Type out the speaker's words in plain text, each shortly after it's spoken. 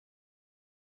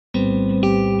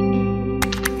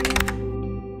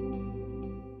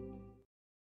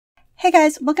Hey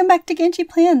guys, welcome back to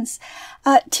GanchiPlans.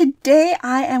 Today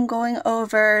I am going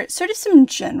over sort of some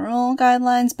general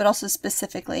guidelines, but also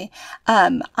specifically.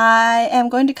 I am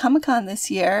going to Comic-Con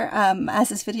this year. As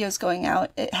this video is going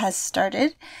out, it has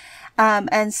started.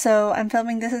 And so I'm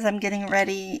filming this as I'm getting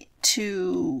ready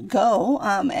to go.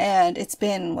 And it's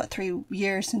been, 3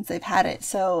 years since they've had it.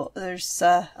 So there's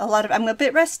I'm a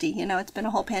bit rusty. You know, it's been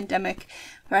a whole pandemic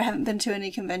where I haven't been to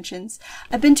any conventions.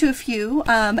 I've been to a few,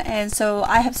 and so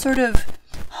I have sort of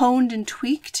honed and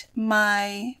tweaked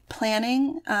my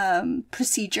planning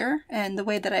procedure and the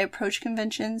way that I approach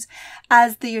conventions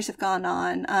as the years have gone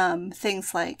on.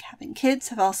 Things like having kids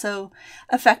have also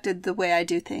affected the way I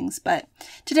do things. But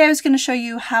today I was going to show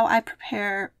you how I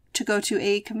prepare to go to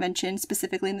a convention,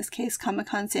 specifically in this case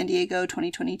Comic-Con San Diego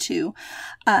 2022,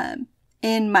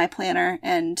 in my planner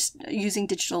and using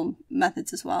digital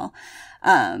methods as well.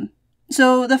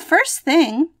 So the first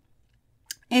thing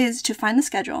is to find the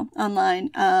schedule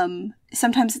online.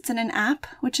 Sometimes it's in an app,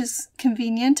 which is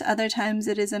convenient. Other times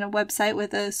it is in a website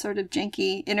with a sort of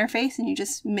janky interface and you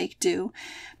just make do.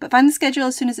 But find the schedule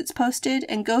as soon as it's posted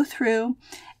and go through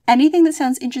anything that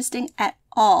sounds interesting at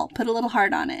all. Put a little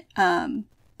heart on it.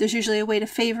 There's usually a way to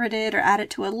favorite it or add it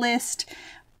to a list.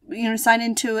 You know, sign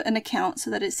into an account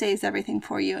so that it saves everything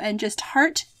for you, and just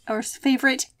heart or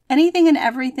favorite anything and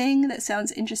everything that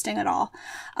sounds interesting at all.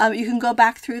 You can go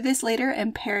back through this later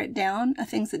and pare it down,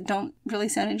 things that don't really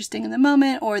sound interesting in the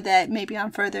moment, or that maybe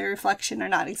on further reflection are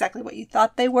not exactly what you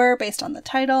thought they were based on the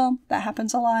title. That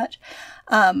happens a lot.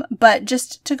 But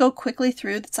just to go quickly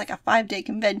through, it's like a 5-day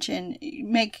convention.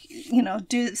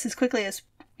 Do this as quickly as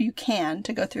you can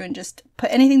to go through and just put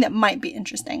anything that might be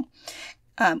interesting.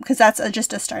 Because that's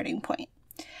just a starting point.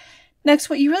 Next,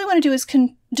 what you really want to do is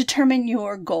determine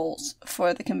your goals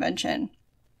for the convention.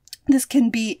 This can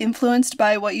be influenced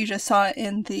by what you just saw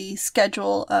in the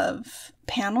schedule of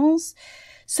panels.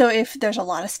 So if there's a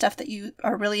lot of stuff that you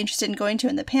are really interested in going to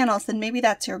in the panels, then maybe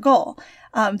that's your goal.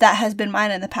 That has been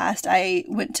mine in the past. I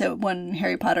went to one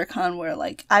Harry Potter con where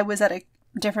I was at a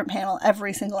different panel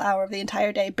every single hour of the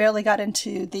entire day, barely got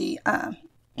into the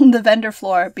vendor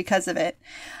floor because of it.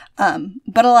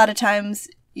 But a lot of times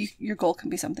your goal can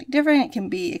be something different. It can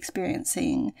be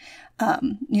experiencing,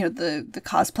 the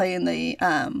cosplay and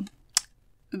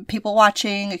the people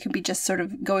watching. It can be just sort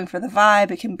of going for the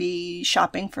vibe. It can be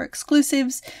shopping for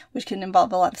exclusives, which can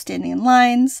involve a lot of standing in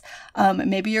lines.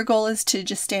 Maybe your goal is to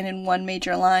just stand in one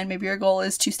major line. Maybe your goal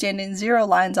is to stand in 0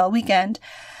 lines all weekend.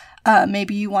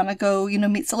 Maybe you want to go,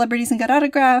 meet celebrities and get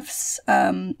autographs.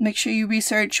 Make sure you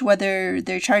research whether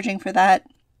they're charging for that.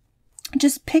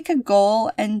 Just pick a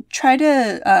goal and try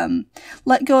to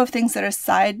let go of things that are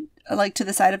to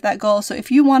the side of that goal. So if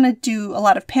you want to do a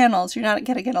lot of panels, you're not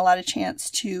going to get a lot of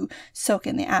chance to soak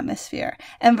in the atmosphere,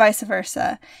 and vice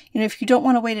versa. If you don't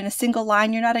want to wait in a single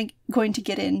line, you're not going to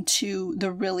get into the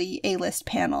really A-list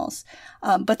panels.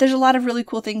 But there's a lot of really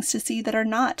cool things to see that are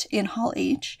not in Hall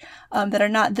H, that are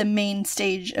not the main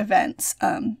stage events.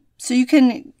 So you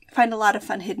can find a lot of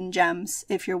fun hidden gems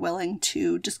if you're willing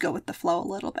to just go with the flow a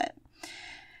little bit.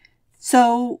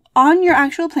 So on your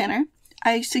actual planner,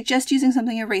 I suggest using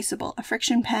something erasable, a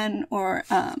friction pen or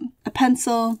a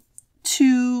pencil,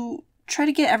 to try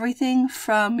to get everything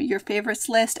from your favorites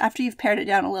list after you've pared it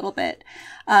down a little bit.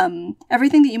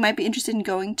 Everything that you might be interested in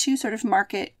going to, sort of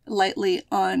mark it lightly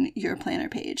on your planner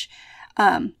page.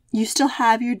 You still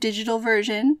have your digital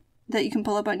version that you can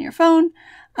pull up on your phone,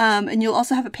 and you'll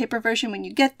also have a paper version when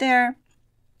you get there.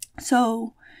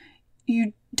 So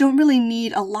you don't really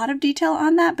need a lot of detail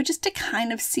on that, but just to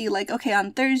kind of see okay,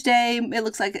 on Thursday, it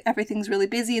looks like everything's really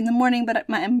busy in the morning, but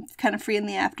I'm kind of free in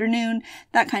the afternoon.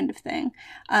 That kind of thing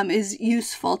is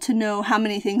useful to know how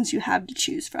many things you have to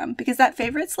choose from, because that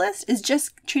favorites list is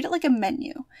just treat it like a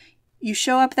menu. You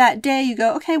show up that day, you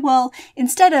go, okay, well,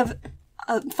 instead of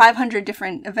 500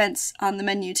 different events on the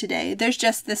menu today, there's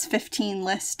just this 15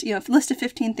 list, list of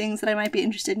 15 things that I might be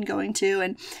interested in going to.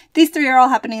 And these 3 are all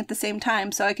happening at the same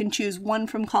time. So I can choose one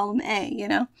from column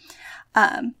A,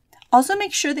 Also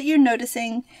make sure that you're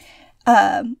noticing,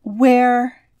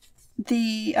 where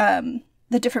the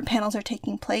different panels are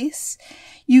taking place.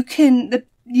 You can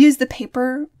use the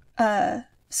paper,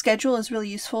 schedule is really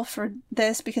useful for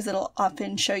this, because it'll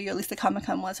often show you, at least the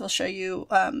Comic-Con ones will show you,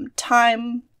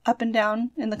 time up and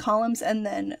down in the columns, and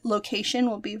then location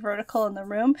will be vertical in the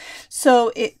room.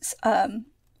 So it's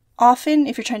often,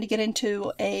 if you're trying to get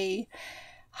into a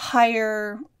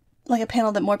higher, a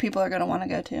panel that more people are going to want to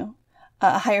go to,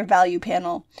 a higher value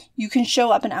panel, you can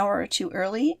show up an hour or two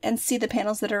early and see the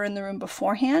panels that are in the room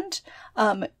beforehand.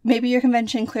 Maybe your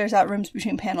convention clears out rooms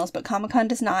between panels, but Comic-Con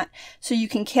does not. So you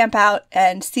can camp out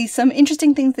and see some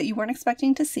interesting things that you weren't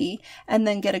expecting to see, and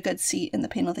then get a good seat in the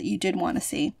panel that you did want to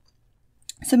see.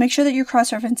 So make sure that you're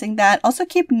cross-referencing that. Also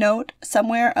keep note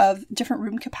somewhere of different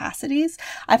room capacities.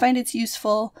 I find it's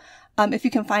useful if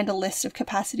you can find a list of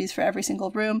capacities for every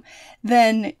single room,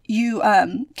 then you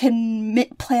can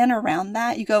plan around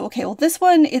that. You go, okay, well, this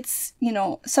one, it's, you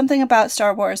know, something about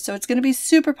Star Wars, so it's going to be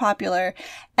super popular,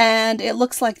 and it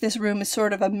looks like this room is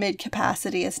sort of a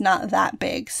mid-capacity. It's not that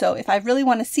big. So if I really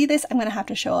want to see this, I'm going to have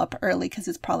to show up early because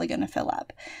it's probably going to fill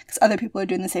up because other people are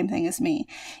doing the same thing as me.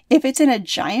 If it's in a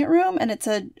giant room and it's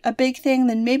a big thing,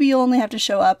 then maybe you'll only have to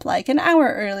show up like an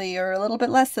hour early or a little bit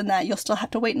less than that. You'll still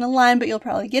have to wait in a line, but you'll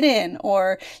probably get in.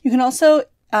 Or you can also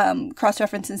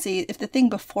cross-reference and see if the thing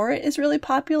before it is really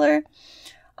popular.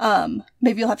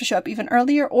 Maybe you'll have to show up even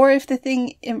earlier, or if the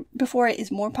thing before it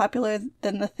is more popular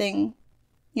than the thing,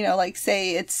 you know, like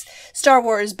say it's Star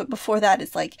Wars, but before that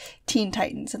it's like Teen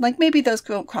Titans. And like maybe those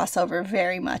don't cross over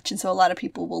very much. And so a lot of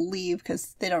people will leave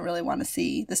because they don't really want to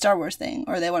see the Star Wars thing,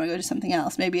 or they want to go to something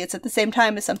else. Maybe it's at the same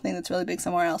time as something that's really big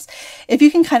somewhere else. If you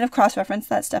can kind of cross-reference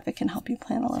that stuff, it can help you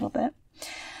plan a little bit.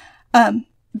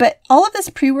 But all of this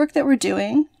pre-work that we're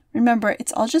doing, remember,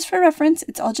 it's all just for reference.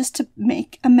 It's all just to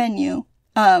make a menu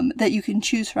that you can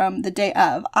choose from the day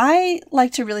of. I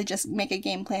like to really just make a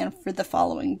game plan for the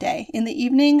following day. In the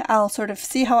evening, I'll sort of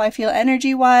see how I feel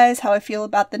energy-wise, how I feel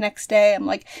about the next day. I'm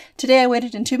like, today I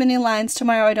waited in too many lines.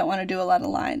 Tomorrow I don't want to do a lot of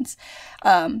lines.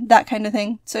 That kind of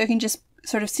thing. So you can just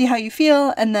sort of see how you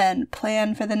feel and then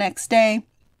plan for the next day.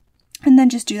 And then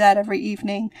just do that every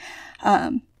evening.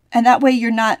 And that way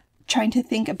you're not trying to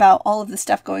think about all of the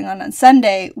stuff going on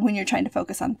Sunday when you're trying to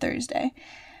focus on Thursday.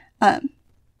 And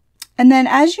then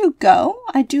as you go,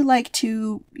 I do like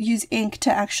to use ink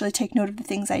to actually take note of the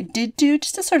things I did do,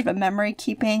 just as sort of a memory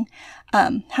keeping,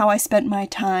 how I spent my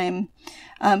time.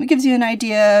 It gives you an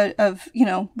idea of, you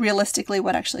know, realistically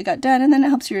what actually got done, and then it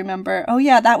helps you remember, oh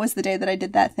yeah, that was the day that I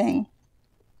did that thing.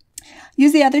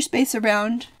 Use the other space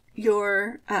around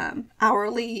your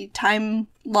hourly time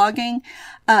logging,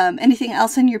 anything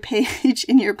else on your page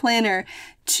in your planner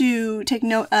to take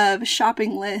note of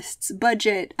shopping lists,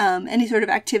 budget, any sort of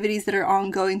activities that are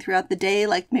ongoing throughout the day.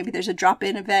 Like maybe there's a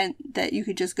drop-in event that you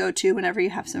could just go to whenever you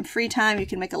have some free time. You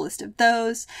can make a list of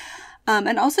those.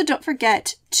 And also don't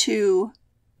forget to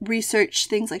research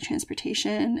things like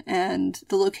transportation and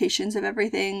the locations of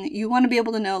everything. You want to be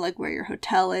able to know like where your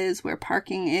hotel is, where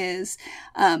parking is,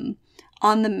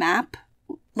 on the map.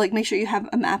 Like make sure you have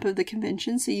a map of the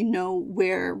convention so you know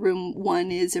where room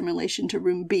 1 is in relation to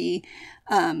room B.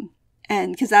 And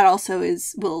because that also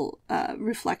will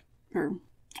reflect or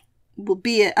will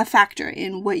be a factor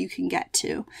in what you can get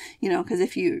to, you know, because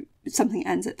if something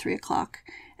ends at 3 o'clock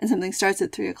and something starts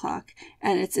at 3 o'clock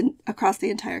and it's across the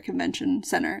entire convention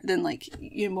center, then like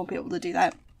you won't be able to do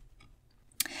that.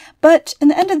 But in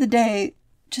the end of the day,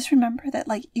 just remember that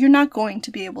like you're not going to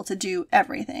be able to do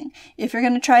everything. If you're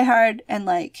going to try hard and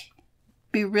like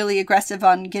be really aggressive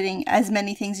on getting as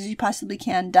many things as you possibly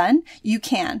can done, you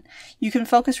can. You can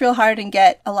focus real hard and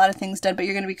get a lot of things done, but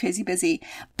you're going to be crazy busy.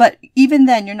 But even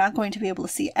then, you're not going to be able to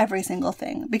see every single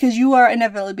thing because you are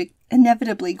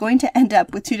inevitably going to end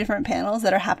up with 2 different panels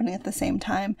that are happening at the same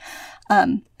time.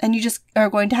 And you just are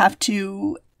going to have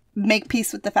to make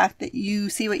peace with the fact that you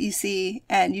see what you see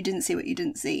and you didn't see what you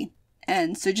didn't see.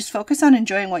 And so just focus on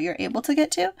enjoying what you're able to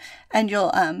get to, and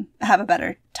you'll have a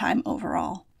better time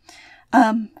overall.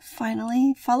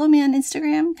 Finally, follow me on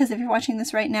Instagram, because if you're watching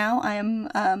this right now, I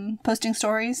am posting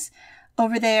stories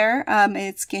over there.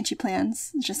 It's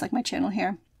GanchiPlans, just like my channel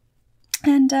here.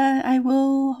 And I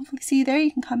will hopefully see you there.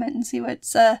 You can comment and see what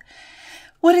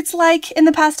it's like. In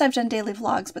the past, I've done daily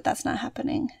vlogs, but that's not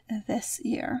happening this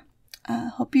year.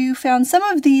 Hope you found some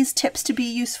of these tips to be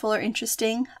useful or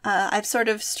interesting. I've sort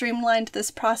of streamlined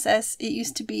this process. It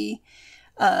used to be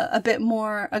a bit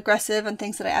more aggressive on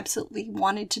things that I absolutely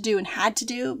wanted to do and had to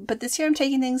do, but this year I'm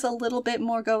taking things a little bit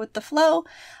more go with the flow.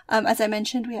 As I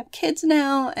mentioned, we have kids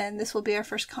now, and this will be our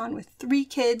first con with 3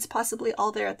 kids, possibly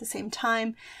all there at the same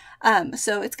time.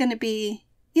 So it's going to be,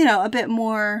 you know, a bit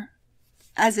more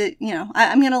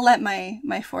I'm going to let my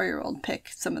 4-year-old pick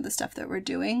some of the stuff that we're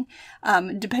doing,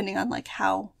 depending on like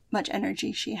how much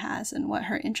energy she has and what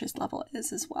her interest level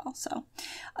is as well. So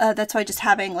that's why just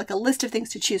having like a list of things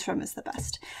to choose from is the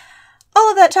best.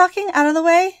 All of that talking out of the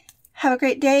way. Have a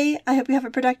great day. I hope you have a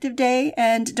productive day,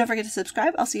 and don't forget to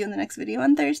subscribe. I'll see you in the next video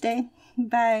on Thursday.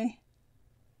 Bye.